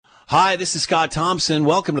Hi, this is Scott Thompson.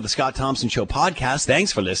 Welcome to the Scott Thompson Show podcast.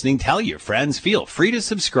 Thanks for listening. Tell your friends. Feel free to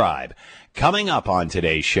subscribe. Coming up on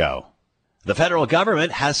today's show, the federal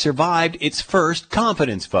government has survived its first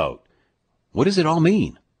confidence vote. What does it all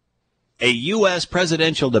mean? A U.S.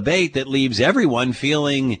 presidential debate that leaves everyone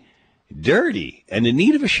feeling dirty and in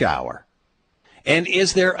need of a shower. And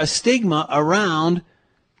is there a stigma around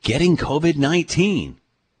getting COVID-19,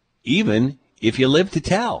 even if you live to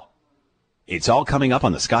tell? It's all coming up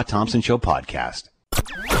on the Scott Thompson Show podcast.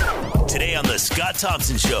 Today on the Scott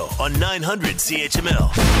Thompson Show on 900 CHML.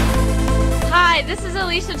 Hi, this is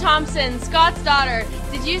Alicia Thompson, Scott's daughter.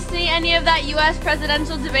 Did you see any of that U.S.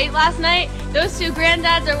 presidential debate last night? Those two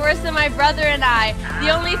granddads are worse than my brother and I. The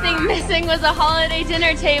only thing missing was a holiday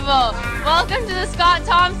dinner table. Welcome to the Scott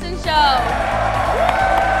Thompson Show.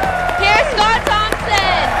 Here's Scott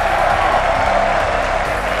Thompson.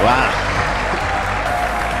 Wow.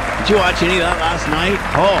 Did you watch any of that last night?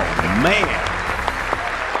 Oh, man.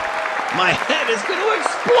 My head is going to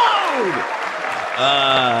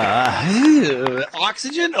explode.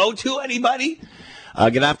 Oxygen? O2, anybody?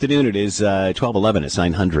 Good afternoon. It is 12:11. It's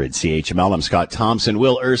 900 CHML. I'm Scott Thompson.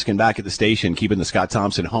 Will Erskine back at the station, keeping the Scott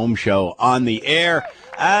Thompson Home Show on the air,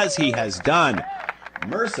 as he has done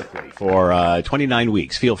mercifully for 29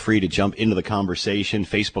 weeks. Feel free to jump into the conversation.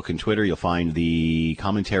 Facebook and Twitter, you'll find the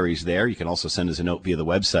commentaries there. You can also send us a note via the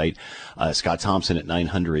website, Scott Thompson at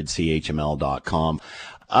 900CHML.com.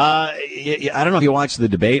 I don't know if you watched the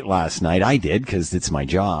debate last night. I did, because it's my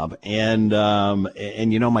job. And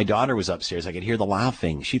you know, my daughter was upstairs. I could hear the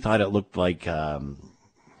laughing. She thought it looked like two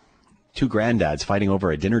granddads fighting over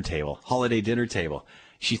a dinner table, holiday dinner table.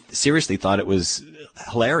 She seriously thought it was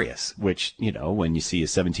hilarious, which, you know, when you see a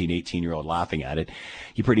 17, 18-year-old laughing at it,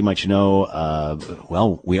 you pretty much know,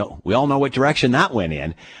 well, we all know what direction that went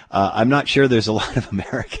in. I'm not sure there's a lot of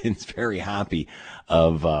Americans very happy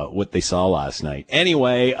of what they saw last night.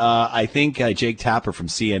 Anyway, I think Jake Tapper from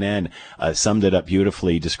CNN summed it up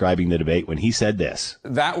beautifully, describing the debate when he said this.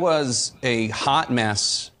 That was a hot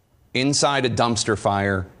mess inside a dumpster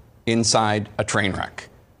fire, inside a train wreck.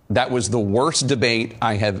 That was the worst debate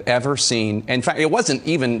I have ever seen. In fact, it wasn't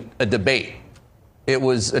even a debate. It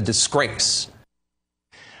was a disgrace.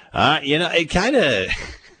 You know, it kind of...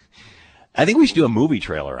 I think we should do a movie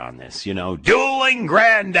trailer on this, you know. Dueling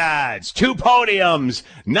granddads, 2 podiums,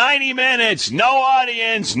 90 minutes, no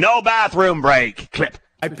audience, no bathroom break. Clip.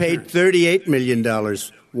 I paid $38 million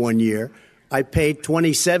one year. I paid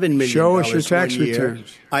 $27 million. Show us your tax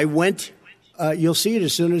returns. I went, you'll see it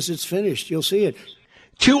as soon as it's finished. You'll see it.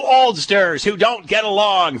 2 oldsters who don't get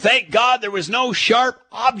along. Thank God there was no sharp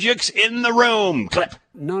objects in the room. Clip.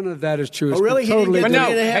 None of that is true. Oh, really? Totally. But no,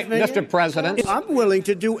 hey, Mr. President. I'm willing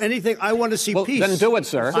to do anything. I want to see peace. Then do it,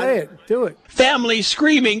 sir. Say it. Do it. Families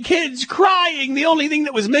screaming, kids crying. The only thing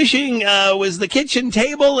that was missing was the kitchen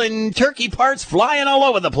table and turkey parts flying all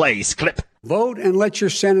over the place. Clip. Vote and let your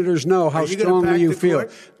senators know how strongly you feel.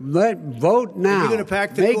 Vote now. Are you gonna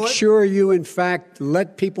pack the Make court? sure you, in fact,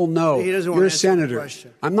 let people know He doesn't want you're a to answer the senator.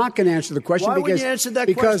 question. I'm not going to answer the question Why because wouldn't you answer that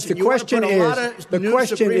because question? the question You want to put a lot is of the new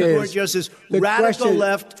question Supreme Court is justice, the radical question,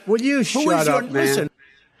 left. Will you Who shut is your, up, man? listen.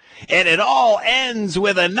 And it all ends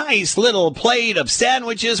with a nice little plate of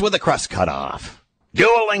sandwiches with a crust cut off.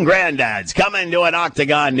 Dueling granddads coming to an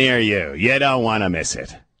octagon near you. You don't want to miss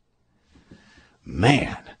it.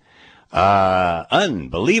 Man.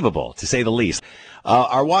 Unbelievable, to say the least.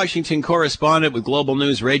 Our Washington correspondent with Global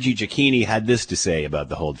News, Reggie Giacchini, had this to say about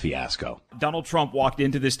the whole fiasco. Donald Trump walked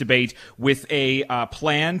into this debate with a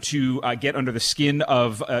plan to get under the skin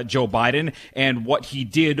of Joe Biden, and what he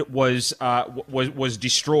did was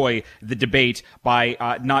destroy the debate by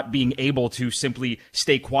not being able to simply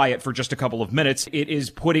stay quiet for just a couple of minutes. It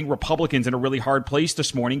is putting Republicans in a really hard place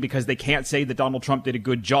this morning because they can't say that Donald Trump did a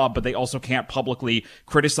good job, but they also can't publicly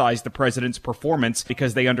criticize the president's performance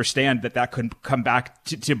because they understand that that could come back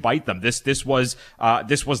to bite them. This was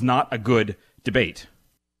not a good debate.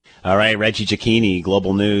 All right, Reggie Giacchini,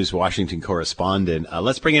 Global News, Washington correspondent.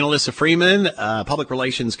 Let's bring in Alyssa Freeman, public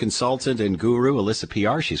relations consultant and guru, Alyssa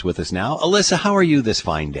PR. She's with us now. Alyssa, how are you this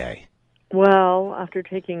fine day? Well, after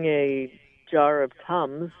taking a jar of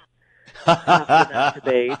Tums after that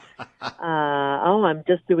debate, I'm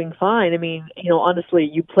just doing fine. I mean, honestly,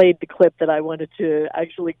 you played the clip that I wanted to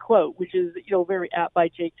actually quote, which is, very apt by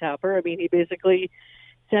Jake Tapper. I mean, he basically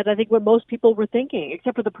said, I think, what most people were thinking,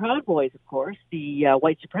 except for the Proud Boys, of course, the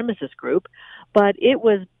white supremacist group. But it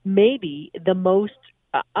was maybe the most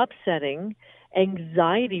upsetting,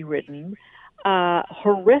 anxiety-ridden,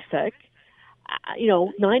 horrific,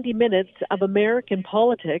 90 minutes of American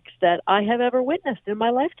politics that I have ever witnessed in my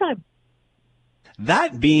lifetime.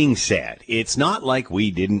 That being said, it's not like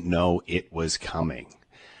we didn't know it was coming.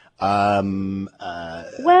 Well,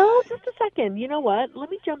 just a second. You know what?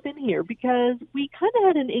 Let me jump in here because we kind of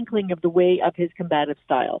had an inkling of the way of his combative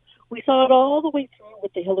style. We saw it all the way through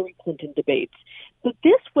with the Hillary Clinton debates. But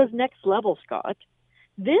this was next level, Scott.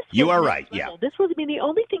 You are right, yeah. This was, the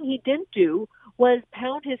only thing he didn't do was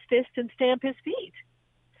pound his fist and stamp his feet.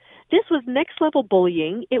 This was next level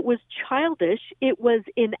bullying. It was childish. It was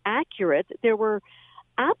inaccurate. There were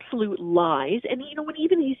absolute lies. And, when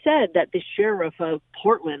even he said that the sheriff of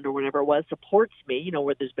Portland or whatever it was supports me,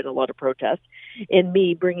 where there's been a lot of protests, in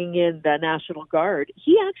me bringing in the National Guard,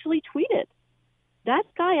 he actually tweeted. That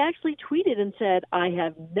guy actually tweeted and said, I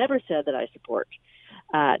have never said that I support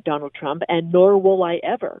Donald Trump, and nor will I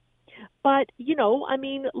ever. But,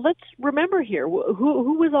 let's remember here,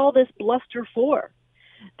 who was all this bluster for?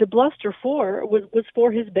 The bluster was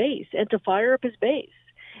for his base and to fire up his base.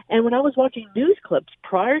 And when I was watching news clips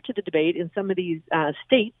prior to the debate in some of these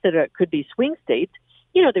states that could be swing states,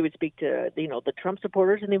 they would speak to, the Trump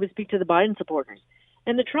supporters and they would speak to the Biden supporters.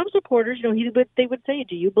 And the Trump supporters, they would say,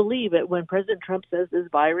 do you believe it when President Trump says this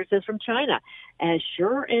virus is from China? As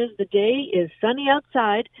sure as the day is sunny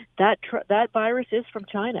outside, that virus is from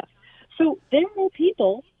China. So there are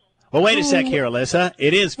people. Well, wait a sec here, Alyssa.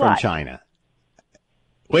 It is from China.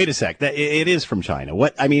 Wait a sec. It is from China.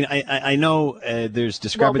 What I mean, I know there's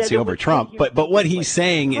discrepancy over Trump, but what he's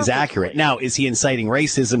saying is accurate. Now, is he inciting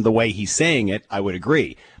racism the way he's saying it? I would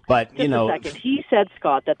agree. But just a second. He said,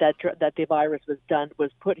 Scott, that the virus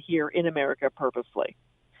was put here in America purposely.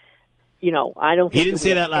 I don't think he didn't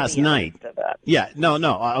say that last night. Yeah, no,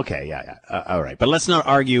 okay, yeah. All right. But let's not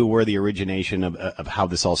argue where the origination of how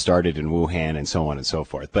this all started in Wuhan and so on and so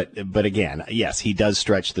forth. But again, yes, he does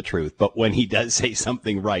stretch the truth. But when he does say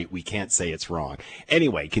something right, we can't say it's wrong.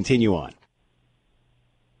 Anyway, continue on.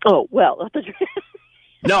 Oh, well.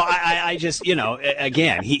 No, I just,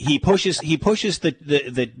 again, he pushes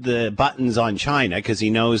the buttons on China because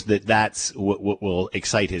he knows that that's what will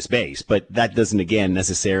excite his base. But that doesn't, again,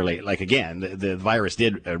 necessarily, the virus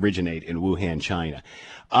did originate in Wuhan, China.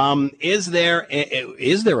 Is there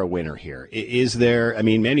a winner here? Is there,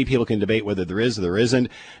 many people can debate whether there is or there isn't.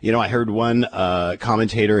 I heard one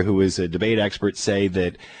commentator who is a debate expert say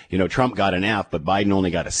that, Trump got an F, but Biden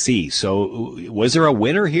only got a C. So was there a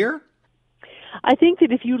winner here? I think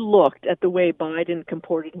that if you looked at the way Biden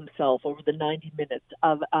comported himself over the 90 minutes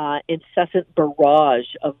of incessant barrage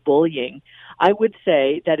of bullying, I would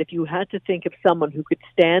say that if you had to think of someone who could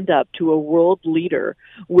stand up to a world leader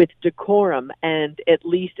with decorum and at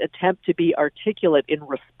least attempt to be articulate in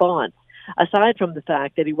response, aside from the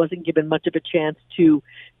fact that he wasn't given much of a chance to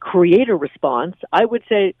create a response, I would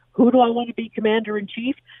say, who do I want to be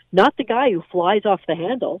commander-in-chief? Not the guy who flies off the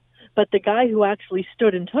handle, but the guy who actually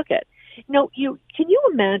stood and took it. Can you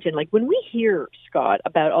imagine, when we hear, Scott,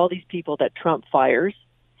 about all these people that Trump fires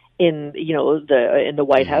in the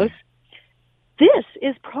White House, this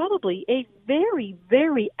is probably a very,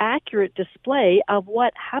 very accurate display of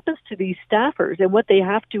what happens to these staffers and what they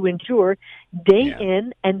have to endure day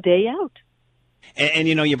in and day out. And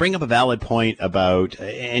you bring up a valid point about,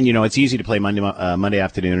 and it's easy to play Monday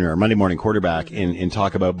afternoon or Monday morning quarterback and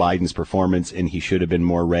talk about Biden's performance, and he should have been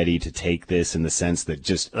more ready to take this in the sense that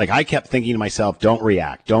just I kept thinking to myself, don't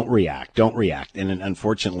react. And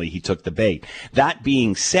unfortunately, he took the bait. That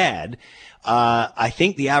being said, I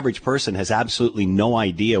think the average person has absolutely no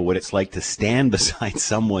idea what it's like to stand beside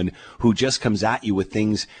someone who just comes at you with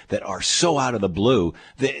things that are so out of the blue.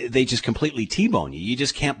 They just completely T-bone you. You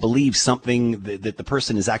just can't believe something that the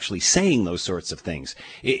person is actually saying those sorts of things.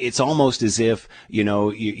 It's almost as if,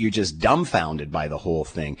 you're just dumbfounded by the whole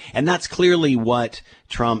thing. And that's clearly what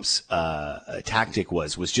Trump's tactic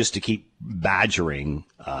was just to keep badgering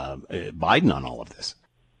Biden on all of this.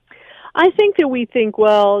 I think that we think,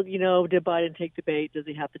 well, did Biden take the bait? Does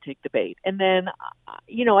he have to take the bait? And then,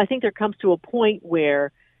 I think there comes to a point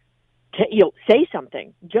where, say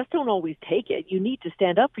something. Just don't always take it. You need to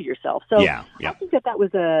stand up for yourself. So I think that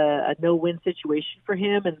was a no-win situation for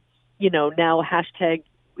him. And, now hashtag,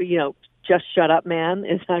 just shut up, man,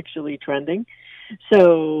 is actually trending.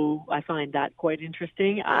 So I find that quite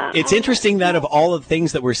interesting. It's interesting that of all the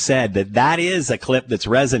things that were said, that is a clip that's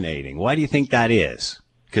resonating. Why do you think that is?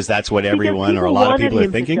 Because that's what everyone or a lot of people are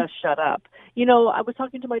thinking? Just shut up. I was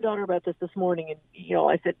talking to my daughter about this morning, and,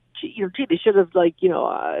 I said, gee, they should have,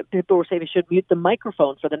 people were saying they should mute the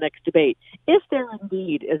microphone for the next debate. If there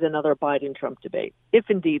indeed is another Biden-Trump debate, if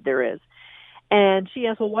indeed there is. And she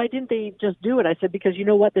asked, well, why didn't they just do it? I said, because you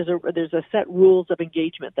know what? There's a set rules of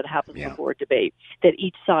engagement that happens before a debate that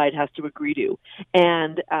each side has to agree to.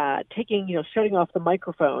 And shutting off the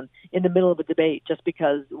microphone in the middle of a debate just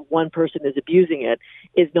because one person is abusing it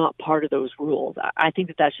is not part of those rules. I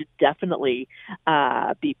think that should definitely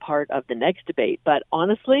be part of the next debate. But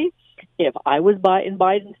honestly, if I was in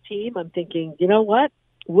Biden's team, I'm thinking, you know what?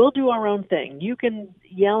 We'll do our own thing. You can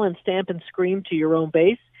yell and stamp and scream to your own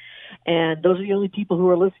base. And those are the only people who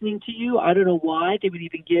are listening to you. I don't know why they would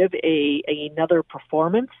even give another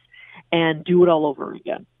performance and do it all over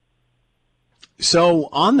again. So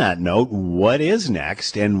on that note, what is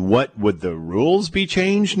next, and what would the rules be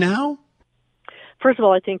changed now? First of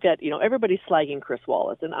all, I think that, everybody's slagging Chris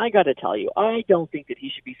Wallace. And I got to tell you, I don't think that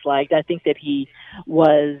he should be slagged. I think that he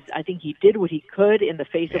did what he could in the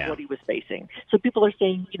face of what he was facing. So people are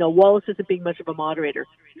saying, Wallace isn't being much of a moderator.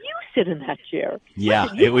 You sit in that chair. Yeah,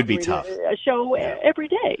 it would be tough. A show every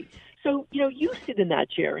day. So, you sit in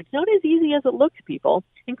that chair. It's not as easy as it looks, people.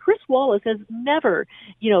 And Chris Wallace has never,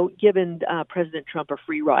 given President Trump a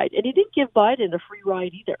free ride. And he didn't give Biden a free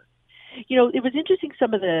ride either. It was interesting,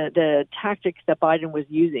 some of the tactics that Biden was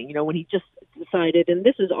using, when he just decided, and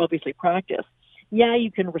this is obviously practice,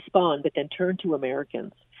 you can respond, but then turn to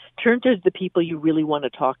Americans. Turn to the people you really want to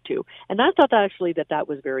talk to. And I thought that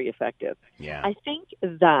was very effective. Yeah. I think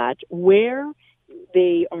that where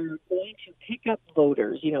they are going to pick up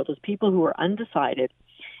voters, those people who are undecided,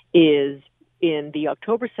 is in the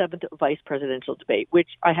October 7th vice presidential debate, which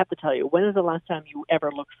I have to tell you, when is the last time you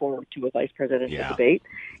ever looked forward to a vice presidential debate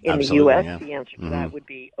in the U.S.? Yeah. The answer to that would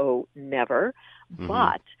be, never. Mm-hmm.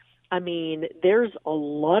 But, there's a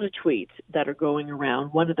lot of tweets that are going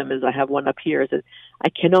around. One of them is, I have one up here, says,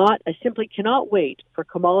 I simply cannot wait for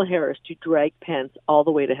Kamala Harris to drag Pence all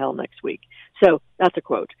the way to hell next week. So that's a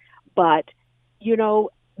quote. But,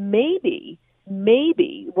 maybe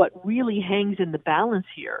what really hangs in the balance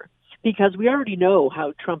here, because we already know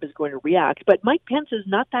how Trump is going to react, but Mike Pence is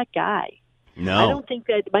not that guy. No. I don't think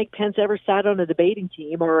that Mike Pence ever sat on a debating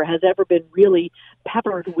team or has ever been really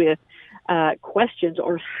peppered with questions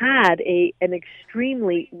or had an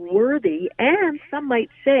extremely worthy and, some might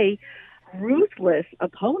say, ruthless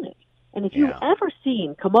opponent. And if you've ever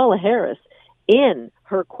seen Kamala Harris in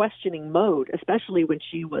her questioning mode, especially when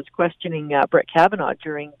she was questioning Brett Kavanaugh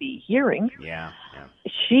during the hearing,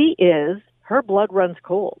 her blood runs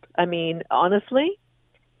cold. Honestly,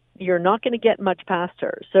 you're not going to get much past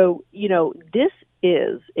her. So, this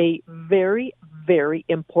is a very, very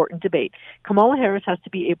important debate. Kamala Harris has to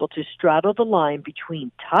be able to straddle the line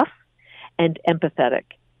between tough and empathetic.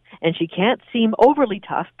 And she can't seem overly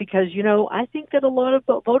tough because, I think that a lot of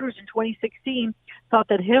voters in 2016 thought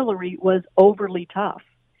that Hillary was overly tough.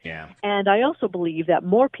 Yeah. And I also believe that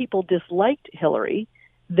more people disliked Hillary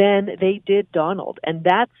than they did Donald. And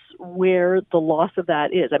that's where the loss of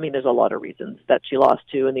that is. There's a lot of reasons that she lost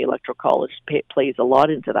to, and the Electoral College plays a lot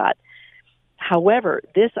into that. However,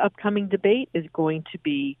 this upcoming debate is going to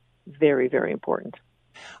be very, very important.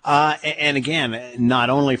 And again, not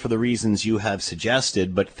only for the reasons you have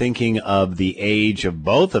suggested, but thinking of the age of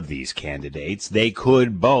both of these candidates, they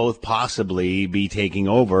could both possibly be taking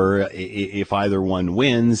over if either one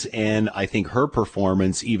wins. And I think her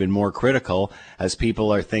performance even more critical, as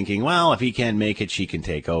people are thinking, well, if he can't make it, she can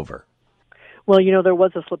take over. Well, there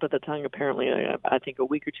was a slip of the tongue, apparently, I think a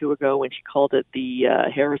week or two ago, when she called it the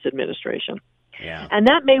Harris administration. Yeah. And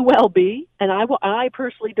that may well be, and I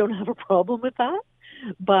personally don't have a problem with that.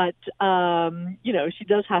 But, she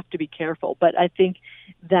does have to be careful. But I think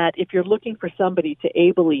that if you're looking for somebody to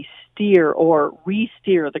ably steer or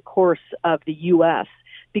re-steer the course of the U.S.,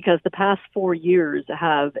 because the past 4 years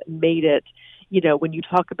have made it, when you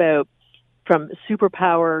talk about from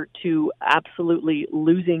superpower to absolutely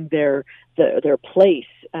losing their place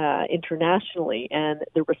internationally and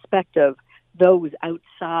the respect of those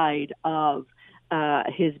outside of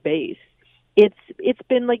his base, it's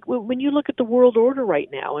been like, when you look at the world order right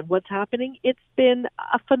now and what's happening, it's been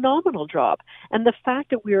a phenomenal job. And the fact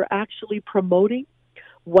that we are actually promoting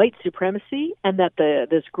white supremacy, and that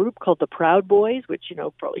this group called the Proud Boys, which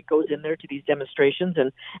probably goes in there to these demonstrations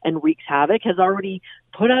and wreaks havoc, has already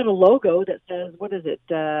put out a logo that says, what is it,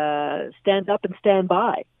 stand up and stand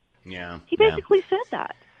by. Yeah, he basically said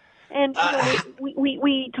that. And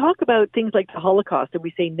we talk about things like the Holocaust and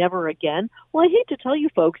we say never again. Well, I hate to tell you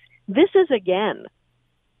folks, this is again.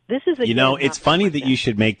 This is again. It's funny that you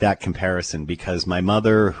should make that comparison, because my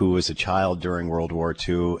mother, who was a child during World War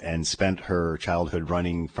II and spent her childhood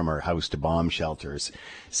running from her house to bomb shelters,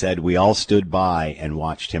 said we all stood by and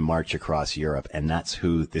watched him march across Europe, and that's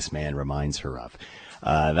who this man reminds her of.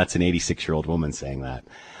 That's an 86-year-old woman saying that.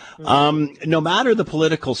 No matter the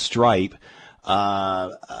political stripe,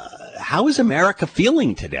 how is America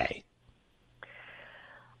feeling today?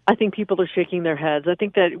 I think people are shaking their heads. I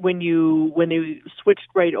think that when they switched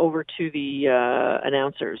right over to the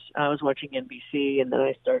announcers, I was watching NBC, and then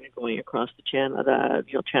I started going across the channel,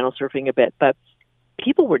 channel surfing a bit. But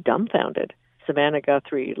people were dumbfounded. Savannah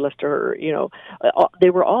Guthrie, Lester, they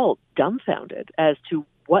were all dumbfounded as to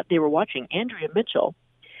what they were watching. Andrea Mitchell,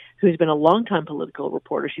 who's been a longtime political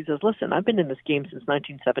reporter, she says, "Listen, I've been in this game since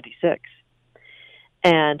 1976,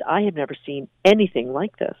 and I have never seen anything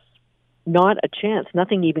like this. Not a chance.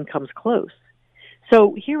 Nothing even comes close."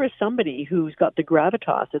 So here is somebody who's got the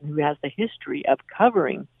gravitas and who has the history of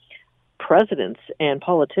covering presidents and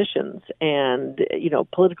politicians and,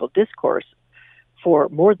 political discourse for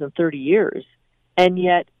more than 30 years. And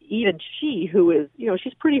yet even she, who is,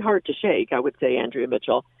 she's pretty hard to shake, I would say, Andrea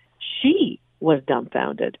Mitchell, she was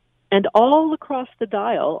dumbfounded. And all across the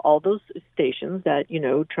dial, all those stations that,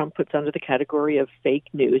 Trump puts under the category of fake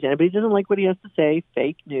news, anybody who doesn't like what he has to say,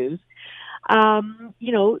 fake news, they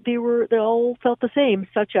all felt the same,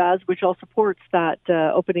 such as, which all supports that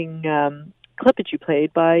opening clip that you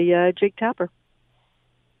played by Jake Tapper.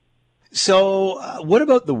 So what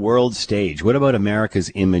about the world stage? What about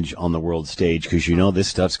America's image on the world stage? Because this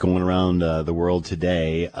stuff's going around the world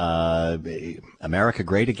today. America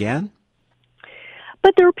great again?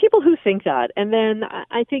 But there are people who think that, and then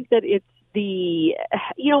I think that it's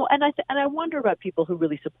and I wonder about people who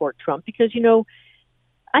really support Trump, because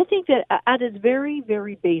I think that at its very,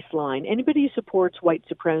 very baseline, anybody who supports white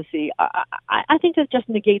supremacy, I think that just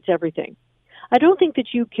negates everything. I don't think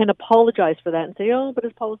that you can apologize for that and say, "Oh, but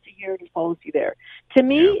his policy here and his policy there." To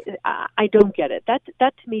me, I don't get it. That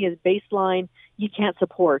to me is baseline. You can't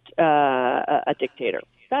support a dictator.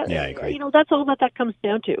 I agree. That's all that comes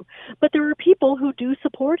down to. But there are people who do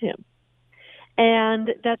support him,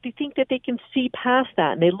 and that they think that they can see past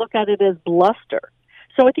that, and they look at it as bluster.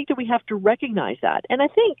 So I think that we have to recognize that. And I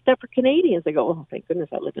think that for Canadians, they go, "Oh, thank goodness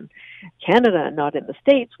I live in Canada and not in the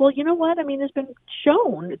States." Well, you know what? I mean, it's been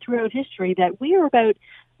shown throughout history that we are about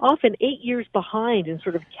often 8 years behind in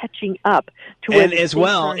sort of catching up to where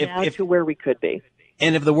to where we could be.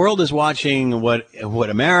 And if the world is watching what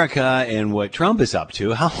America and what Trump is up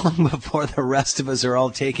to, how long before the rest of us are all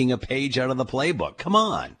taking a page out of the playbook? Come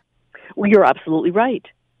on. Well, you're absolutely right.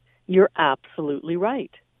 You're absolutely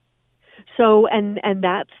right. So, and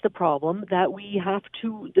that's the problem that we have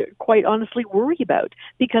to, quite honestly, worry about,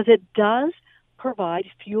 because it does provide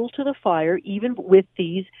fuel to the fire, even with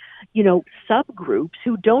these, subgroups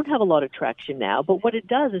who don't have a lot of traction now. But what it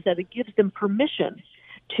does is that it gives them permission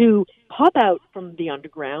to pop out from the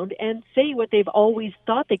underground and say what they've always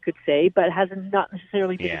thought they could say, but hasn't not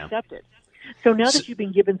necessarily been accepted. So now that you've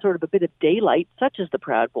been given sort of a bit of daylight, such as the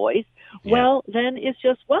Proud Boys, well, then it's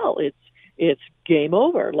just, it's game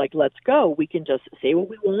over. Like, let's go. We can just say what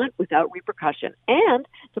we want without repercussion. And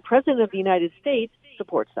the President of the United States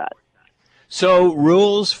supports that. So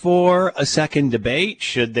rules for a second debate: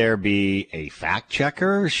 should there be a fact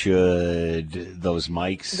checker? Should those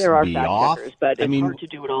mics there are be fact off? Checkers, but it's hard to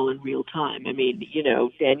do it all in real time. I mean,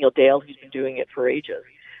 Daniel Dale, who's been doing it for ages.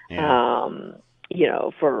 Yeah.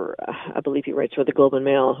 I believe he writes for the Globe and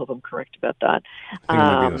Mail. I hope I'm correct about that.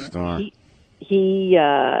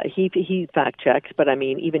 He fact checks, but I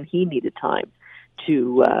mean, even he needed time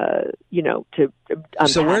to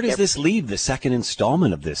So where does this leave the second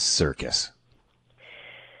installment of this circus?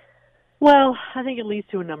 Well, I think it leads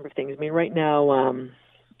to a number of things. I mean, right now,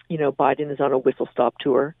 Biden is on a whistle-stop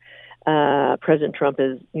tour. President Trump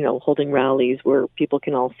is, holding rallies where people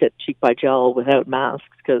can all sit cheek by jowl without masks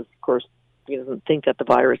because, of course, he doesn't think that the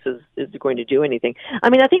virus is going to do anything.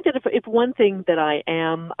 I mean, I think that if one thing that I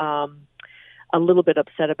am a little bit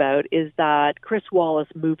upset about is that Chris Wallace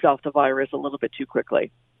moved off the virus a little bit too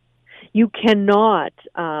quickly. You cannot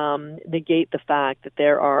negate the fact that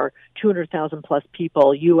there are 200,000 plus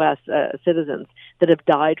people, U.S. Citizens, that have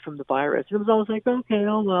died from the virus. It was always like, okay,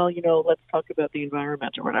 let's talk about the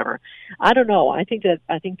environment or whatever. I don't know. I think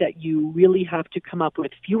that you really have to come up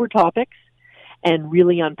with fewer topics and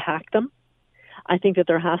really unpack them. I think that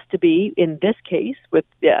there has to be, in this case, with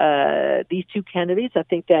these two candidates, I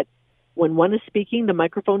think that when one is speaking, the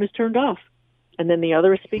microphone is turned off, and then the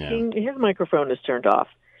other is speaking, his microphone is turned off.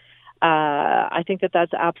 I think that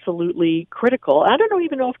that's absolutely critical. I don't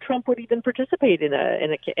even know if Trump would even participate in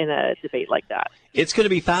a debate like that. It's going to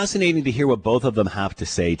be fascinating to hear what both of them have to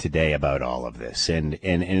say today about all of this, and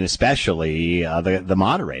especially the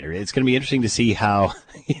moderator. It's going to be interesting to see how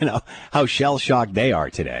shell shocked they are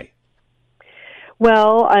today.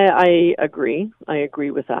 Well, I agree. I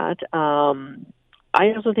agree with that.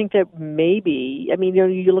 I also think that maybe, I mean,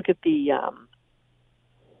 you look at the,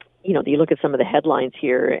 you look at some of the headlines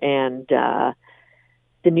here, and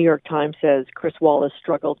the New York Times says Chris Wallace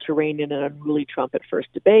struggled to rein in an unruly Trump at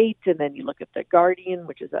first debate. And then you look at The Guardian,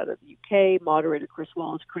 which is out of the UK. Moderator Chris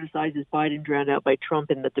Wallace criticizes Biden drowned out by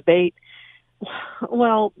Trump in the debate.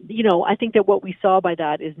 Well, I think that what we saw by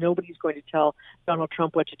that is nobody's going to tell Donald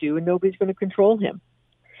Trump what to do, and nobody's going to control him.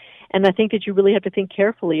 And I think that you really have to think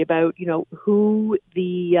carefully about, who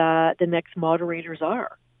the next moderators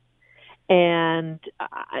are. And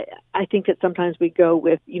I think that sometimes we go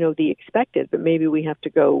with, the expected, but maybe we have to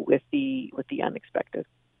go with the unexpected.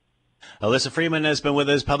 Alyssa Freeman has been with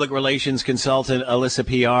us, public relations consultant, Alyssa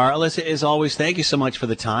PR. Alyssa, as always, thank you so much for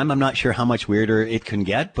the time. I'm not sure how much weirder it can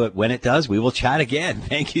get, but when it does, we will chat again.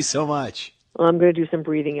 Thank you so much. Well, I'm going to do some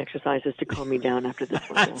breathing exercises to calm me down after this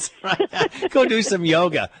one. That's right. Go do some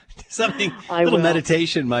yoga. Something, a little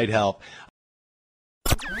meditation might help.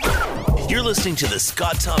 You're listening to the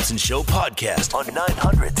Scott Thompson Show podcast on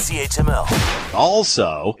 900 CHML.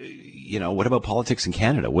 Also, what about politics in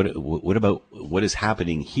Canada? What about what is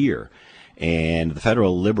happening here? And the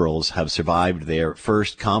federal Liberals have survived their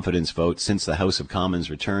first confidence vote since the House of Commons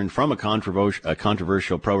returned from a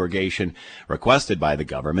controversial prorogation requested by the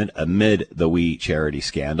government amid the We Charity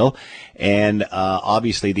scandal. And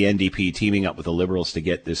obviously the NDP teaming up with the Liberals to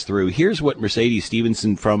get this through. Here's what Mercedes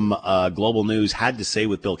Stephenson from Global News had to say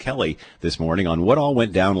with Bill Kelly this morning on what all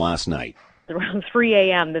went down last night. Around 3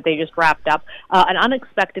 a.m. that they just wrapped up an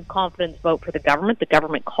unexpected confidence vote for the government. The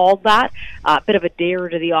government called that a bit of a dare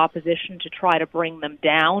to the opposition to try to bring them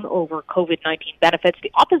down over COVID-19 benefits.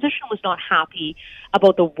 The opposition was not happy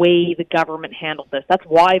about the way the government handled this. That's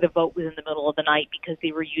why the vote was in the middle of the night, because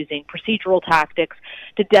they were using procedural tactics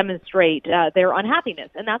to demonstrate their unhappiness.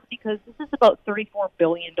 And that's because this is about $34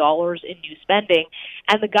 billion in new spending,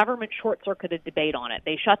 and the government short-circuited debate on it.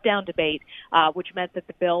 They shut down debate, which meant that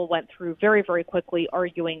the bill went through very, very quickly,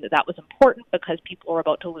 arguing that was important because people are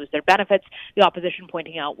about to lose their benefits. The opposition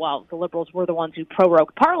pointing out, well, the Liberals were the ones who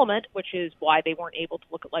prorogued Parliament, which is why they weren't able to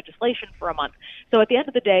look at legislation for a month. So at the end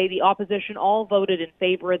of the day, the opposition all voted in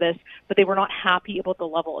favor of this, but they were not happy about the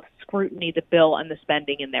level of scrutiny the bill and the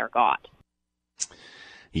spending in there got.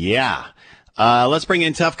 Yeah. Let's bring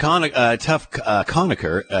in Tuff Conacher,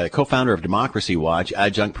 co-founder of Democracy Watch,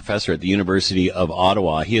 adjunct professor at the University of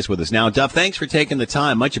Ottawa. He is with us now. Tuff, thanks for taking the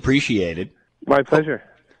time. Much appreciated. My pleasure.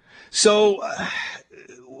 So,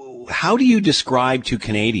 how do you describe to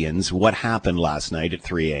Canadians what happened last night at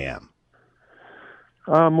 3 a.m.?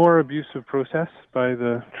 More abusive process by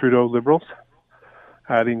the Trudeau Liberals,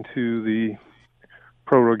 adding to the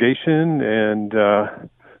prorogation and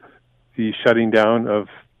the shutting down of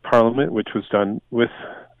Parliament, which was done with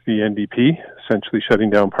the NDP, essentially shutting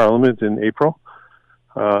down Parliament in April.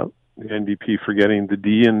 The NDP forgetting the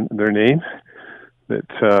D in their name, that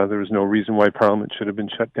there was no reason why Parliament should have been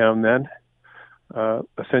shut down then,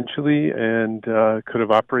 essentially, and could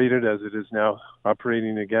have operated as it is now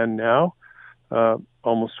operating again now,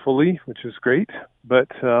 almost fully, which is great. But,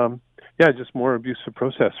 just more abusive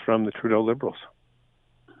process from the Trudeau Liberals.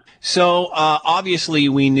 So, obviously,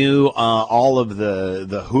 we knew all of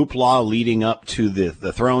the hoopla leading up to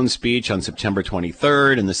the throne speech on September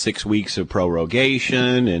 23rd and the 6 weeks of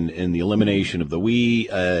prorogation and the elimination of the We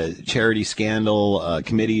charity scandal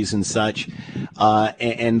committees and such.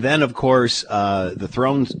 And then, of course, the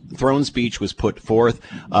throne speech was put forth.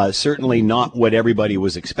 Certainly not what everybody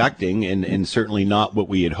was expecting, and certainly not what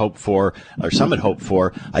we had hoped for, or some had hoped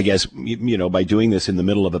for, I guess, by doing this in the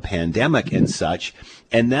middle of a pandemic and such.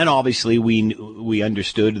 And then obviously we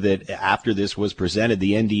understood that after this was presented,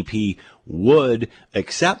 the NDP would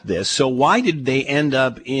accept this. So why did they end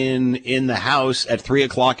up in the House at 3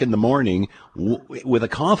 o'clock in the morning with a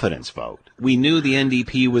confidence vote? We knew the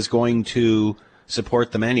NDP was going to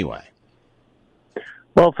support them anyway.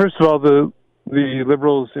 Well, first of all, the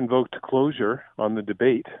Liberals invoked closure on the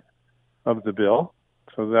debate of the bill.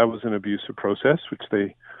 So that was an abusive process, which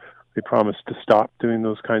they promised to stop doing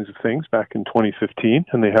those kinds of things back in 2015,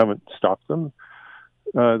 and they haven't stopped them.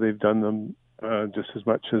 They've done them just as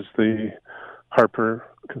much as the Harper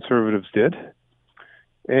Conservatives did.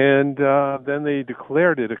 And then they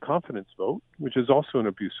declared it a confidence vote, which is also an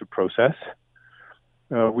abusive process.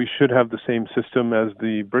 We should have the same system as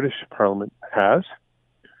the British Parliament has,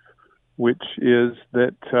 which is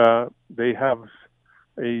that they have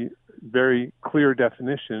a very clear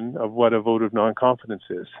definition of what a vote of non-confidence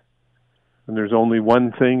is. And there's only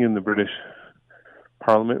one thing in the British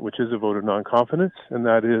Parliament which is a vote of non-confidence, and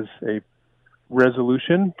that is a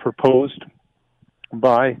resolution proposed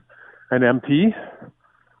by an MP.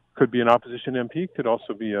 Could be an opposition MP, could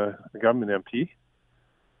also be a government MP,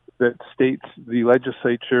 that states the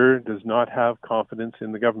legislature does not have confidence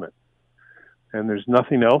in the government. And there's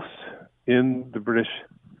nothing else in the British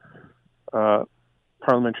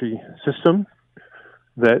parliamentary system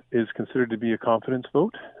that is considered to be a confidence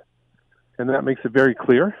vote. And that makes it very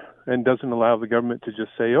clear and doesn't allow the government to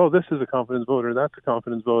just say, oh, this is a confidence vote or that's a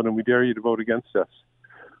confidence vote and we dare you to vote against us,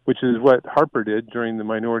 which is what Harper did during the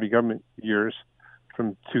minority government years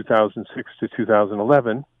from 2006 to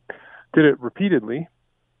 2011, did it repeatedly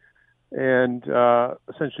and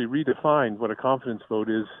essentially redefined what a confidence vote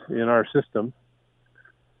is in our system.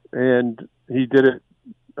 And he did it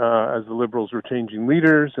as the Liberals were changing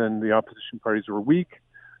leaders and the opposition parties were weak,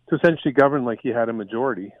 to essentially govern like he had a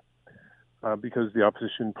majority because the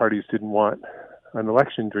opposition parties didn't want an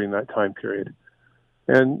election during that time period.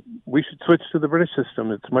 And we should switch to the British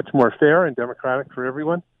system. It's much more fair and democratic for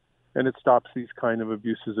everyone, and it stops these kind of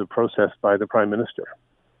abuses of process by the Prime Minister.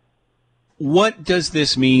 What does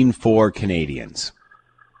this mean for Canadians?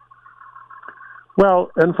 Well,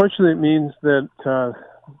 unfortunately, it means that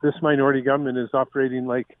this minority government is operating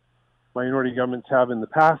like minority governments have in the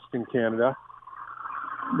past in Canada,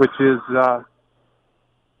 which is a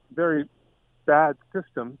very bad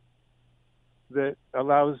system that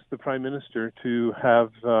allows the Prime Minister to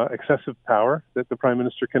have excessive power that the Prime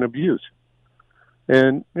Minister can abuse.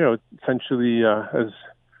 And, you know, essentially, as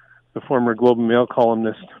the former Globe and Mail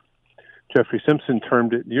columnist Jeffrey Simpson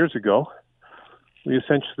termed it years ago, we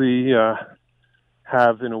essentially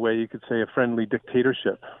have, in a way, you could say, a friendly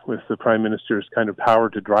dictatorship with the Prime Minister's kind of power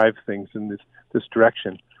to drive things in this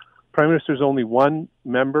direction. Prime Minister is only one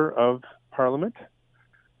member of Parliament,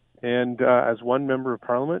 and as one member of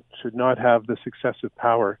Parliament should not have this excessive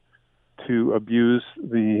power to abuse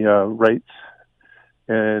the rights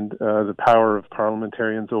and the power of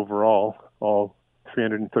parliamentarians overall, all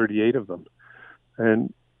 338 of them.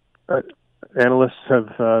 And analysts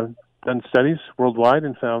have done studies worldwide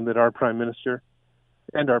and found that our Prime Minister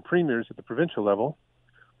and our premiers at the provincial level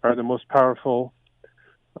are the most powerful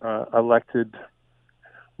elected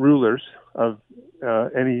rulers of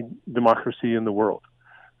any democracy in the world.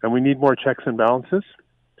 And we need more checks and balances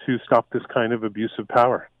to stop this kind of abuse of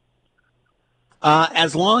power.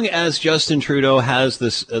 As long as Justin Trudeau has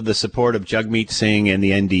the support of Jagmeet Singh and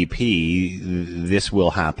the NDP, this will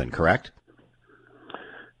happen, correct?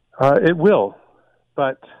 It will,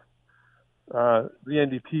 but the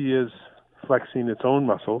NDP is flexing its own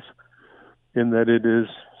muscles in that it is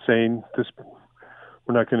saying,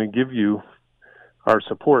 we're not going to give you our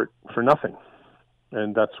support for nothing.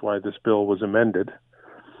 And that's why this bill was amended.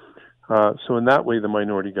 So in that way, the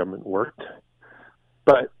minority government worked.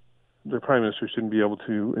 But the Prime Minister shouldn't be able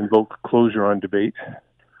to invoke closure on debate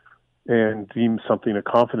and deem something a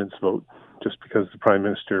confidence vote just because the Prime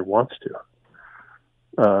Minister wants to.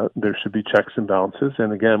 There should be checks and balances.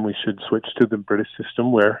 And again, we should switch to the British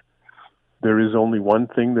system where there is only one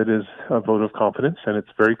thing that is a vote of confidence, and it's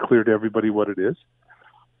very clear to everybody what it is.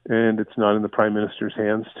 And it's not in the Prime Minister's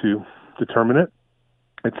hands to determine it.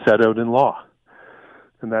 It's set out in law.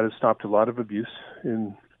 And that has stopped a lot of abuse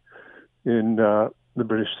in the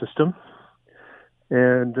British system.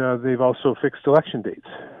 And they've also fixed election dates,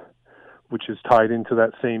 which is tied into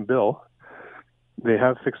that same bill. They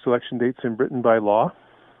have fixed election dates in Britain by law,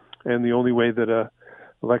 and the only way that a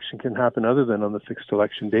election can happen other than on the fixed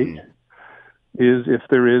election date is if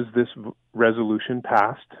there is this resolution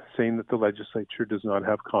passed saying that the legislature does not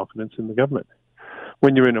have confidence in the government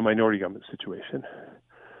when you're in a minority government situation.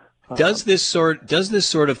 Does this sort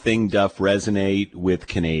of thing, Duff, resonate with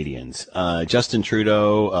Canadians? Justin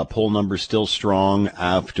Trudeau, poll numbers still strong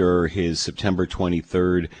after his September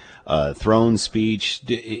 23rd throne speech.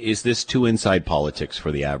 Is this too inside politics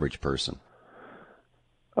for the average person?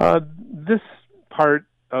 This part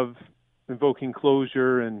of invoking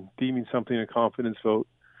closure and deeming something a confidence vote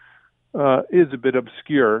is a bit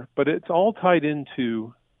obscure, but it's all tied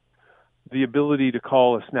into the ability to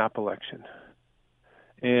call a snap election.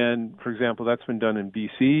 And, for example, that's been done in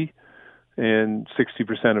BC, and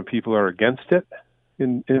 60% of people are against it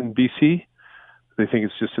in BC. They think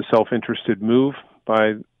it's just a self-interested move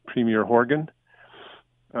by Premier Horgan.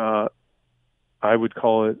 I would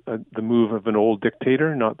call it the move of an old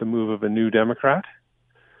dictator, not the move of a new Democrat.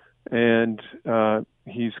 And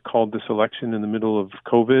he's called this election in the middle of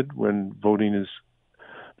COVID when voting is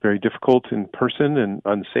very difficult in person and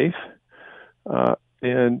unsafe.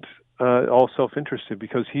 And all self-interested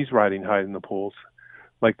because he's riding high in the polls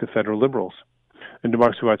like the federal Liberals. And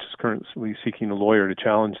Democracy Watch is currently seeking a lawyer to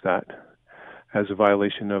challenge that as a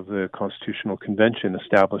violation of the Constitutional Convention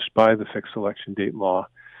established by the fixed election date law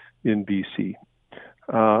in BC.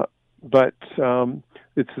 But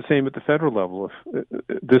it's the same at the federal level.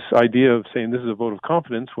 If this idea of saying this is a vote of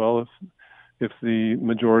confidence, well, if the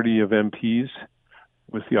majority of MPs,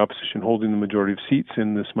 with the opposition holding the majority of seats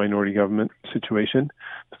in this minority government situation,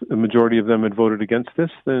 the majority of them had voted against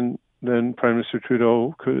this, then Prime Minister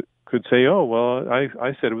Trudeau could say, oh, well,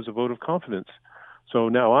 I said it was a vote of confidence. So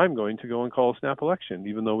now I'm going to go and call a snap election,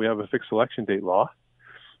 even though we have a fixed election date law,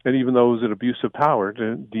 and even though it was an abuse of power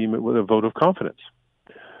to deem it with a vote of confidence.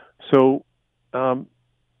 So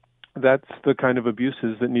that's the kind of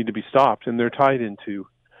abuses that need to be stopped, and they're tied into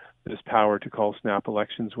this power to call snap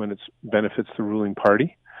elections when it benefits the ruling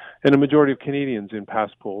party. And a majority of Canadians in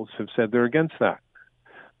past polls have said they're against that.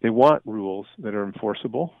 They want rules that are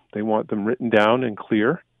enforceable. They want them written down and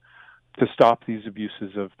clear to stop these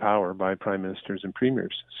abuses of power by prime ministers and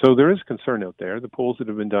premiers. So there is concern out there. The polls that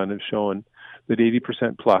have been done have shown that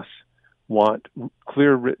 80% plus want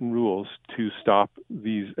clear written rules to stop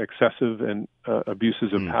these excessive and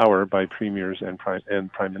abuses of power by premiers and prime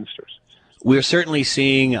ministers. We're certainly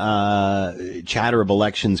seeing chatter of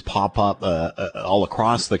elections pop up all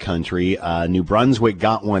across the country. New Brunswick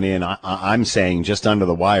got one in, I'm saying, just under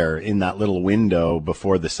the wire in that little window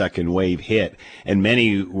before the second wave hit. And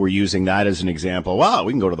many were using that as an example. Wow,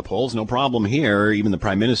 we can go to the polls, no problem here. Even the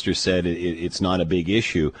Prime Minister said it's not a big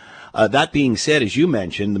issue. That being said, as you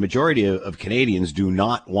mentioned, the majority of Canadians do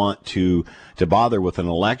not want to bother with an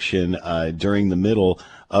election during the middle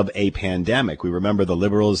of a pandemic. We remember the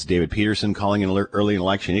Liberals, David Peterson, calling an early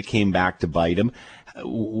election. It came back to bite him.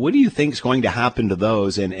 What do you think is going to happen to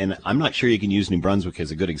those? And I'm not sure you can use New Brunswick as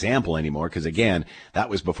a good example anymore because, again, that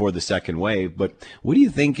was before the second wave. But what do you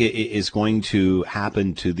think is going to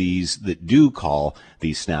happen to these that do call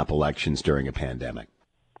these snap elections during a pandemic?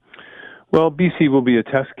 Well, BC will be a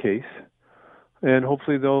test case, and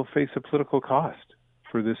hopefully they'll face a political cost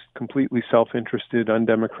for this completely self-interested,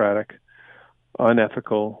 undemocratic,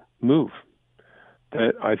 unethical move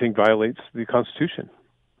that I think violates the Constitution.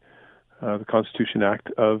 The Constitution Act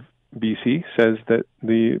of BC says that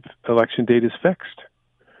the election date is fixed.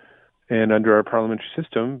 And under our parliamentary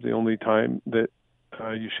system, the only time that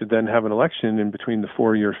you should then have an election in between the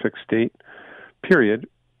 4-year fixed date period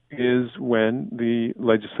is when the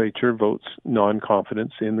legislature votes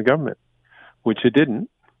non-confidence in the government, which it didn't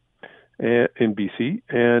in BC.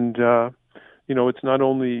 And, it's not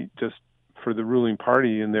only just for the ruling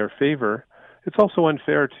party in their favor, it's also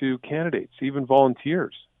unfair to candidates, even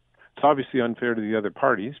volunteers. It's obviously unfair to the other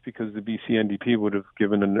parties because the BC NDP would have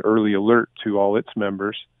given an early alert to all its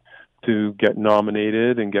members to get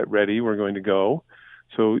nominated and get ready, we're going to go.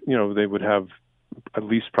 So, they would have at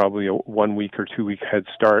least probably a 1 week or 2 week head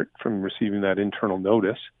start from receiving that internal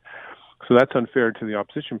notice. So that's unfair to the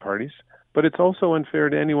opposition parties. But it's also unfair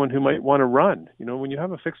to anyone who might want to run. When you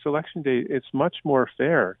have a fixed election date, it's much more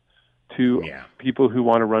fair to people who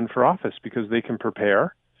want to run for office because they can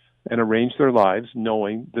prepare and arrange their lives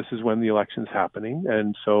knowing this is when the election's happening.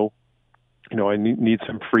 And so, I need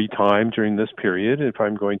some free time during this period if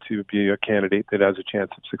I'm going to be a candidate that has a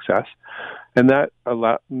chance of success. And that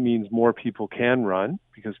means more people can run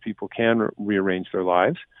because people can rearrange their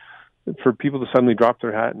lives. For people to suddenly drop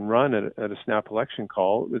their hat and run at a snap election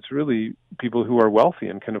call, it's really people who are wealthy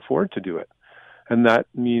and can afford to do it. And that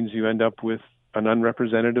means you end up with an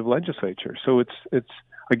unrepresentative legislature. So it's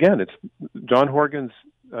John Horgan's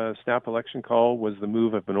snap election call was the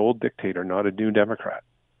move of an old dictator, not a new Democrat.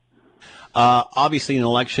 Obviously, an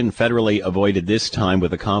election federally avoided this time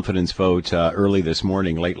with a confidence vote early this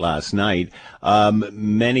morning, late last night.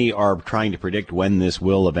 Many are trying to predict when this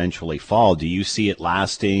will eventually fall. Do you see it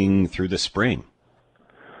lasting through the spring?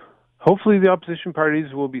 Hopefully the opposition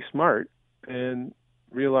parties will be smart and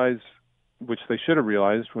realize, which they should have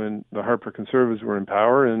realized when the Harper Conservatives were in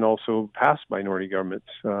power and also passed minority governments.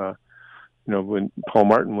 When Paul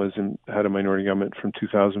Martin had a minority government from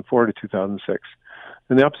 2004 to 2006.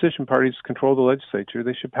 And the opposition parties control the legislature.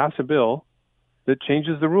 They should pass a bill that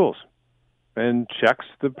changes the rules and checks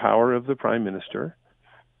the power of the prime minister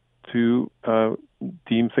to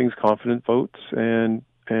deem things confident votes and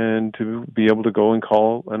to be able to go and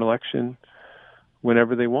call an election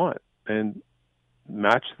whenever they want and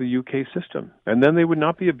match the UK system. And then they would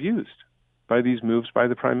not be abused by these moves by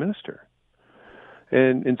the prime minister.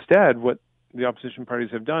 And instead, what the opposition parties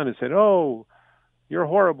have done is said, oh, you're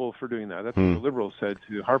horrible for doing that. That's what the Liberals said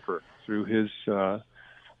to Harper through his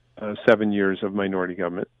 7 years of minority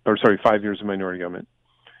government, 5 years of minority government.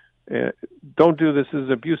 Don't do this. This is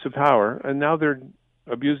abuse of power. And now they're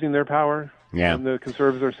abusing their power. Yeah. And the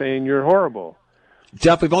Conservatives are saying you're horrible.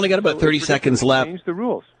 Jeff, we've only got about 30 seconds left. Change the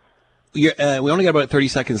rules. We only got about 30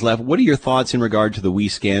 seconds left. What are your thoughts in regard to the WE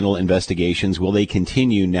scandal investigations? Will they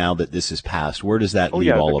continue now that this is passed? Where does that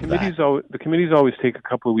leave all of that? The committees always take a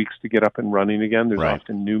couple of weeks to get up and running again. There's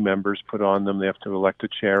often new members put on them. They have to elect a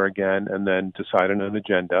chair again and then decide on an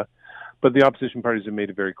agenda. But the opposition parties have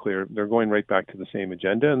made it very clear they're going right back to the same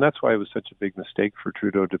agenda, and that's why it was such a big mistake for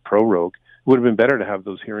Trudeau to prorogue. It would have been better to have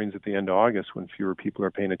those hearings at the end of August when fewer people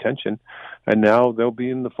are paying attention, and now they'll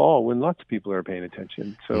be in the fall when lots of people are paying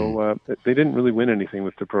attention. So they didn't really win anything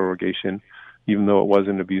with the prorogation, even though it was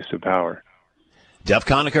an abuse of power. Duff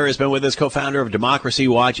Conacher has been with us, co-founder of Democracy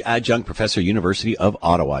Watch, adjunct professor, University of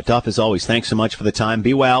Ottawa. Duff, as always, thanks so much for the time.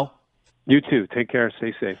 Be well. You too. Take care.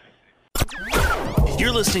 Stay safe.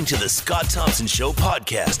 You're listening to the Scott Thompson Show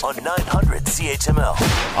podcast on 900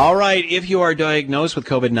 CHML. All right. If you are diagnosed with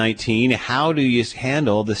COVID-19, how do you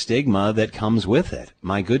handle the stigma that comes with it?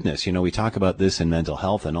 My goodness. You know, we talk about this in mental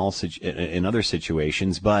health and all in other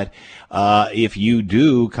situations, but if you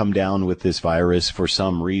do come down with this virus for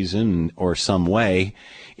some reason or some way,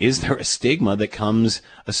 is there a stigma that comes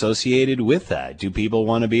associated with that? Do people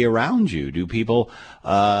want to be around you? Do people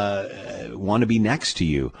want to be next to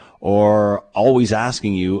you? Or always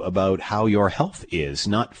asking you about how your health is,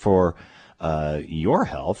 not for your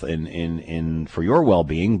health and for your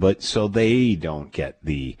well-being, but so they don't get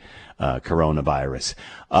the coronavirus.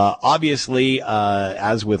 Obviously,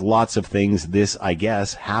 as with lots of things, this, I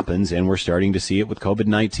guess, happens, and we're starting to see it with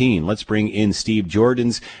COVID-19. Let's bring in Steve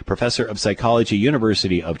Jordans, professor of psychology,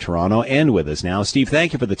 University of Toronto, and with us now. Steve,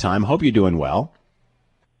 thank you for the time. Hope you're doing well.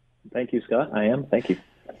 Thank you, Scott. I am. Thank you.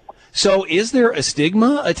 So is there a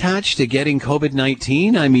stigma attached to getting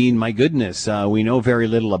COVID-19? I mean, my goodness, we know very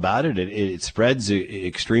little about it. It spreads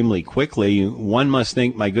extremely quickly. One must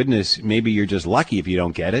think, my goodness, maybe you're just lucky if you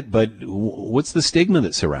don't get it. But what's the stigma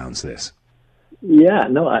that surrounds this? Yeah,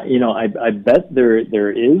 no, I bet there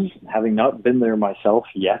is, having not been there myself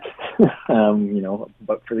yet,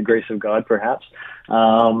 but for the grace of God, perhaps.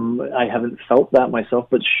 I haven't felt that myself,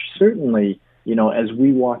 but certainly, as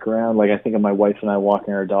we walk around, like I think of my wife and I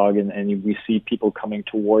walking our dog and we see people coming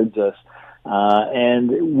towards us,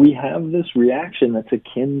 and we have this reaction that's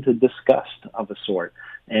akin to disgust of a sort.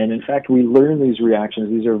 And in fact, we learn these reactions.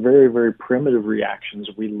 These are very, very primitive reactions.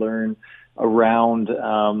 We learn around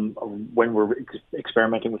when we're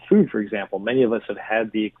experimenting with food, for example. Many of us have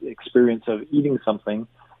had the experience of eating something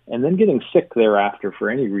and then getting sick thereafter for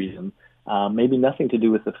any reason. Maybe nothing to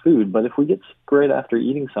do with the food, but if we get sick right after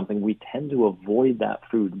eating something, we tend to avoid that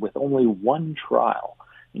food with only one trial.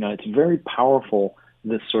 It's very powerful,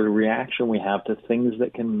 this sort of reaction we have to things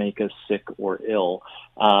that can make us sick or ill.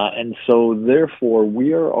 And so therefore,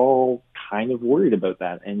 we are all kind of worried about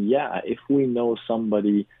that. And yeah, if we know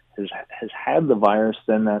somebody has had the virus,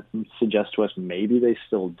 then that suggests to us maybe they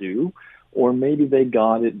still do, or maybe they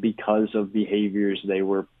got it because of behaviors they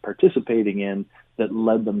were participating in that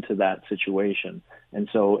led them to that situation. And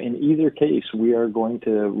so in either case, we are going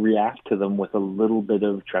to react to them with a little bit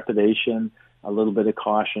of trepidation, a little bit of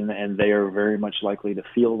caution, and they are very much likely to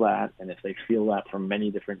feel that. And if they feel that from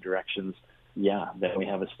many different directions, then we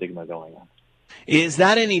have a stigma going on. Is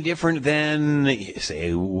that any different than,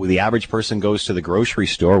 say, the average person goes to the grocery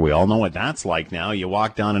store? We all know what that's like now. You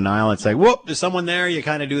walk down an aisle, it's like, whoop, there's someone there. You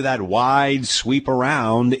kind of do that wide sweep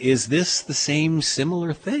around. Is this the same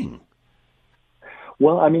similar thing?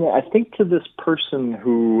 Well, I mean, I think to this person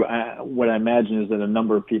who, what I imagine is that a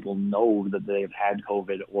number of people know that they've had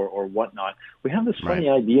COVID or whatnot, we have this funny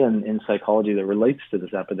idea in psychology that relates to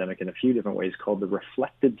this epidemic in a few different ways called the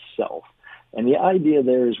reflected self. And the idea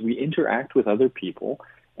there is we interact with other people,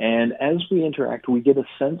 and as we interact, we get a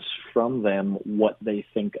sense from them what they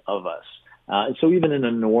think of us. And so even in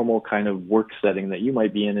a normal kind of work setting that you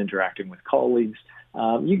might be in interacting with colleagues,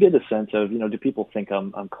 you get a sense of, do people think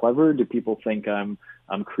I'm clever? Do people think I'm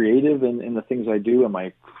creative in the things I do? Am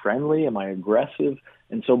I friendly? Am I aggressive?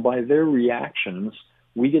 And so by their reactions,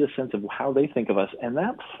 we get a sense of how they think of us, and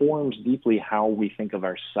that forms deeply how we think of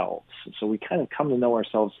ourselves. So we kind of come to know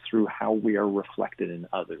ourselves through how we are reflected in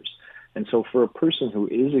others. And so for a person who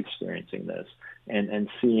is experiencing this and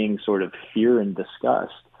seeing sort of fear and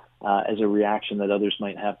disgust as a reaction that others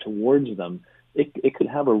might have towards them, it could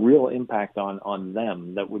have a real impact on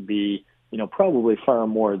them that would be, probably far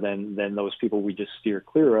more than those people we just steer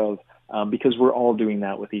clear of, because we're all doing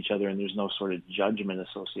that with each other and there's no sort of judgment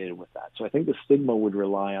associated with that. So I think the stigma would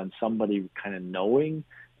rely on somebody kind of knowing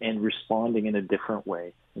and responding in a different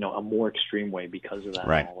way, a more extreme way because of that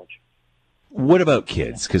knowledge. What about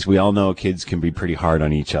kids? Because we all know kids can be pretty hard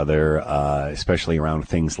on each other, especially around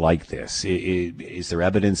things like this. Is there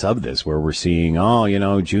evidence of this where we're seeing,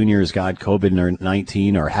 Junior's got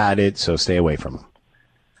COVID-19 or had it, so stay away from him?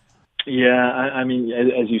 Yeah, I mean,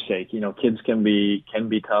 as you say, kids can be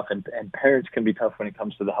tough, and parents can be tough when it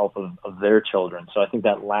comes to the health of their children. So I think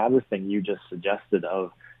that latter thing you just suggested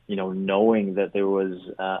of, knowing that there was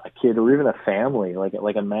a kid or even a family,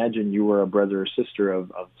 like imagine you were a brother or sister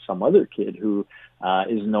of some other kid who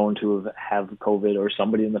is known to have COVID, or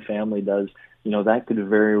somebody in the family does, that could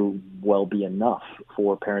very well be enough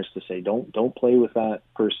for parents to say, don't play with that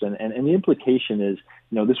person. And the implication is,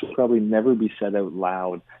 this will probably never be said out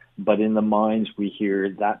loud, but in the minds we hear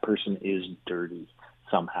that person is dirty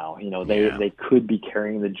somehow. They could be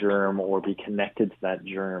carrying the germ or be connected to that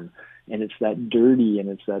germ. And it's that dirty and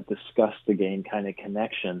it's that disgust again kind of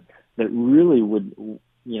connection that really would,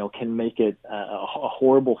 can make it a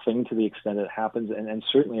horrible thing to the extent it happens, and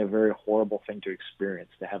certainly a very horrible thing to experience,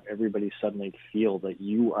 to have everybody suddenly feel that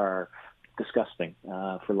you are disgusting,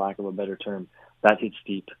 for lack of a better term. That hits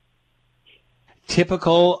deep.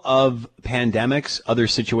 Typical of pandemics, other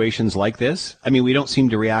situations like this? I mean, we don't seem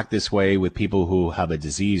to react this way with people who have a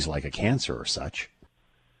disease like a cancer or such.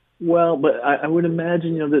 Well, but I would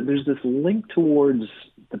imagine, that there's this link towards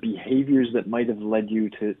the behaviors that might have led you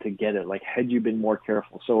to get it, like had you been more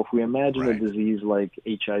careful. So if we imagine a disease like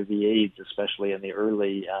HIV/AIDS, especially in the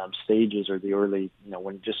early stages, or the early,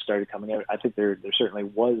 when it just started coming out, I think there certainly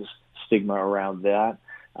was stigma around that,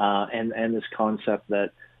 and this concept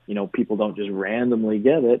that, people don't just randomly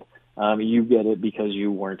get it. You get it because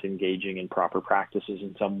you weren't engaging in proper practices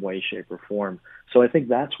in some way, shape, or form. So I think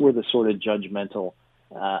that's where the sort of judgmental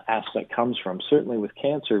aspect comes from. Certainly with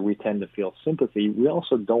cancer, we tend to feel sympathy. We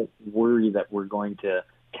also don't worry that we're going to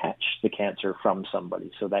catch the cancer from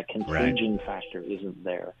somebody. So that contagion factor isn't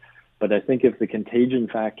there. But I think if the contagion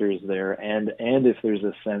factor is there, and if there's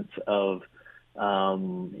a sense of,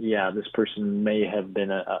 this person may have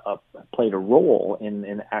been played a role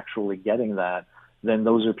in actually getting that, then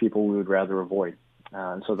those are people we would rather avoid.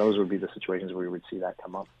 And so those would be the situations where we would see that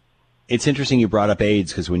come up. It's interesting you brought up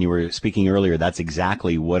AIDS, because when you were speaking earlier, that's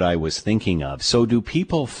exactly what I was thinking of. So do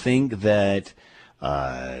people think that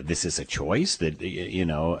this is a choice, that,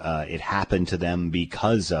 it happened to them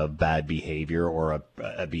because of bad behavior, or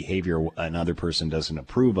a behavior another person doesn't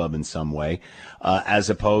approve of in some way, as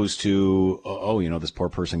opposed to, this poor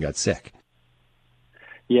person got sick?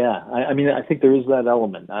 Yeah, I mean, I think there is that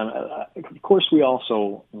element. Of course, we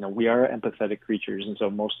also, we are empathetic creatures, and so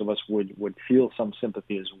most of us would feel some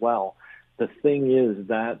sympathy as well. The thing is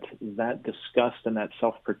that disgust and that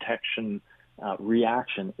self-protection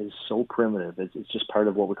reaction is so primitive. It's just part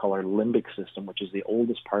of what we call our limbic system, which is the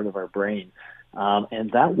oldest part of our brain,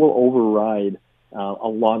 and that will override a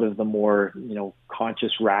lot of the more,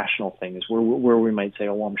 conscious, rational things where we might say,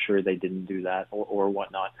 oh, I'm sure they didn't do that, or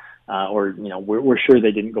whatnot. We're sure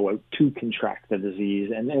they didn't go out to contract the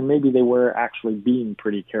disease, and maybe they were actually being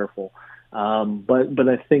pretty careful. But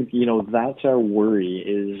I think, that's our worry,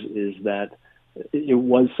 is that it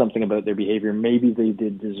was something about their behavior. Maybe they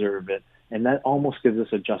did deserve it. And that almost gives us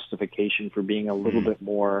a justification for being a little bit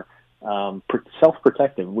more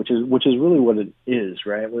self-protective, which is really what it is,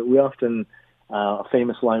 right? We often, a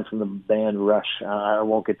famous line from the band Rush, I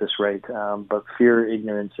won't get this right, but fear,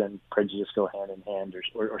 ignorance, and prejudice go hand in hand,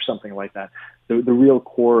 or something like that. The real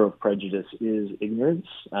core of prejudice is ignorance,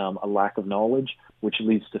 a lack of knowledge, which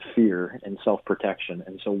leads to fear and self-protection.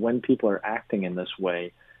 And so when people are acting in this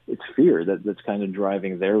way, it's fear that's kind of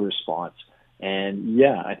driving their response. And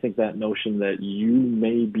yeah, I think that notion that you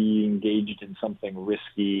may be engaged in something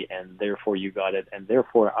risky and therefore you got it, and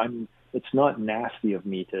therefore it's not nasty of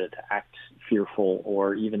me to act fearful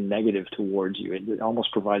or even negative towards you. It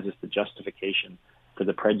almost provides us the justification for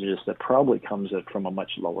the prejudice that probably comes from a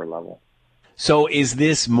much lower level. So is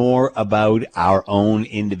this more about our own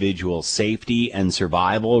individual safety and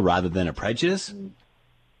survival rather than a prejudice?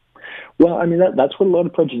 Well, I mean, that's what a lot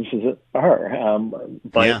of prejudices are.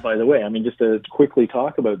 By the way, I mean, just to quickly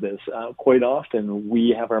talk about this, quite often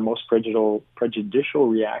we have our most prejudicial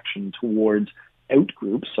reaction towards out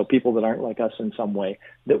groups, so people that aren't like us in some way,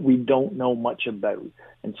 that we don't know much about.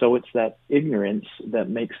 And so it's that ignorance that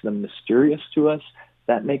makes them mysterious to us,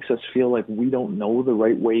 that makes us feel like we don't know the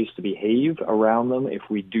right ways to behave around them. If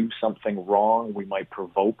we do something wrong, we might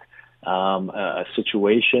provoke a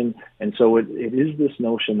situation. And so it is this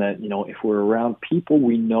notion that, if we're around people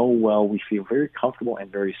we know well, we feel very comfortable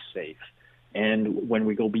and very safe. And when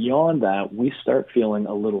we go beyond that, we start feeling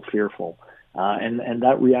a little fearful. And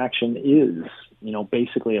that reaction is,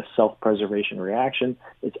 basically a self-preservation reaction.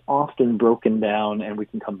 It's often broken down, and we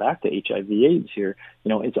can come back to HIV/AIDS here.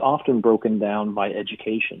 It's often broken down by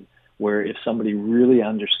education, where if somebody really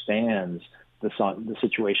understands the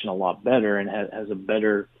situation a lot better and has a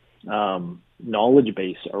better knowledge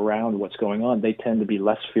base around what's going on, they tend to be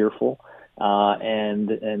less fearful,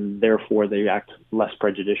 and therefore they act less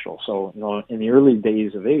prejudicial. So, in the early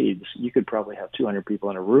days of AIDS, you could probably have 200 people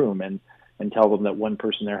in a room and tell them that one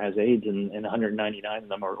person there has AIDS, and 199 of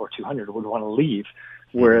them or 200 would want to leave.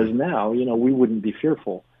 Whereas now, we wouldn't be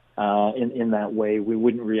fearful in that way. We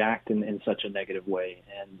wouldn't react in such a negative way.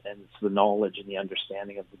 And it's the knowledge and the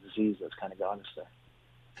understanding of the disease that's kind of got us there.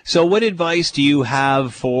 So what advice do you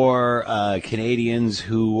have for Canadians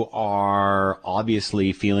who are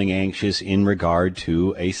obviously feeling anxious in regard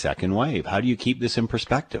to a second wave? How do you keep this in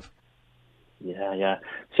perspective? Yeah.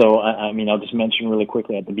 So, I'll just mention really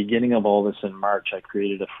quickly, at the beginning of all this in March, I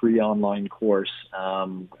created a free online course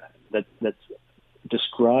that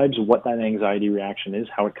describes what that anxiety reaction is,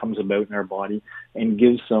 how it comes about in our body, and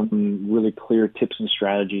gives some really clear tips and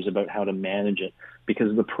strategies about how to manage it.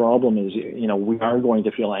 Because the problem is, we are going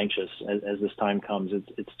to feel anxious as this time comes.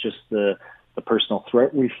 It's just the personal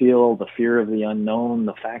threat we feel, the fear of the unknown,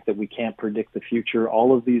 the fact that we can't predict the future.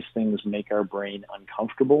 All of these things make our brain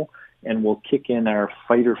uncomfortable and will kick in our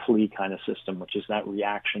fight or flee kind of system, which is that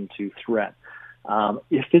reaction to threat.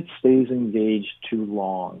 If it stays engaged too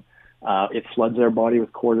long, it floods our body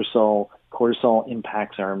with cortisol. Cortisol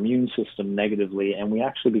impacts our immune system negatively, and we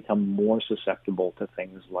actually become more susceptible to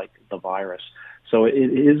things like the virus. So it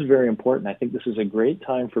is very important. I think this is a great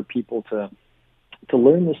time for people to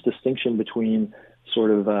learn this distinction between sort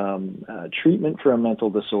of treatment for a mental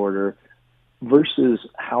disorder versus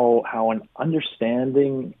how an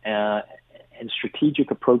understanding and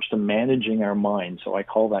strategic approach to managing our mind. So I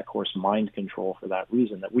call that course Mind Control for that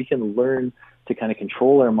reason, that we can learn to kind of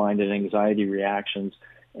control our mind and anxiety reactions.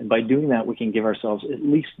 And by doing that, we can give ourselves at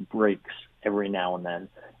least breaks every now and then.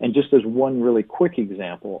 And just as one really quick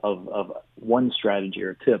example of one strategy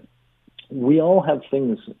or tip, we all have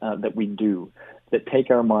things that we do that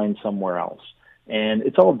take our mind somewhere else. And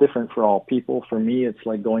it's all different for all people. For me, it's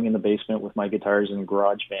like going in the basement with my guitars and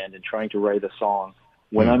GarageBand and trying to write a song.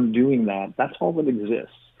 When I'm doing that, that's all that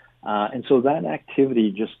exists. And so that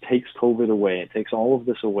activity just takes COVID away. It takes all of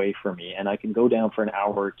this away from me, and I can go down for an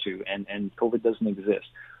hour or two, and COVID doesn't exist.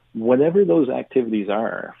 Whatever those activities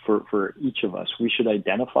are for each of us, we should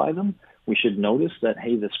identify them. We should notice that,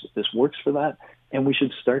 hey, this works for that, and we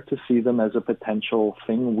should start to see them as a potential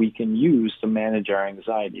thing we can use to manage our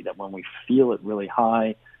anxiety, that when we feel it really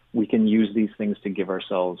high, we can use these things to give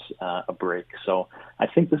ourselves a break. So I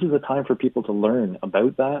think this is a time for people to learn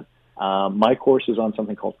about that. My course is on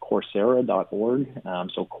something called Coursera.org,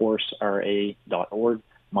 so Coursera.org,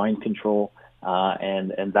 Mind Control,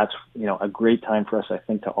 and that's a great time for us, I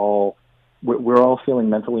think, we're all feeling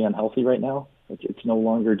mentally unhealthy right now. It's no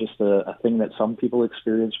longer just a thing that some people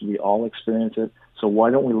experience. We all experience it. So why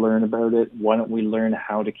don't we learn about it? Why don't we learn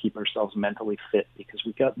how to keep ourselves mentally fit? Because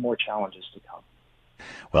we've got more challenges to come.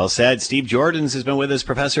 Well said. Steve Jordans has been with us,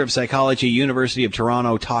 professor of psychology, University of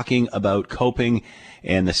Toronto, talking about coping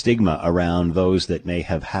and the stigma around those that may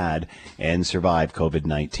have had and survived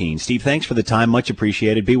COVID-19. Steve, thanks for the time. Much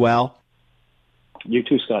appreciated. Be well. You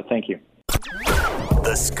too, Scott. Thank you.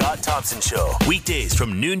 The Scott Thompson Show, weekdays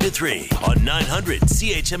from noon to 3 on 900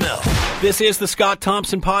 CHML. This is the Scott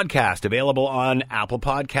Thompson Podcast, available on Apple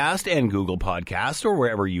Podcast and Google Podcast, or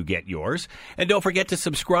wherever you get yours. And don't forget to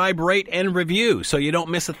subscribe, rate, and review so you don't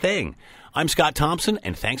miss a thing. I'm Scott Thompson,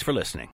 and thanks for listening.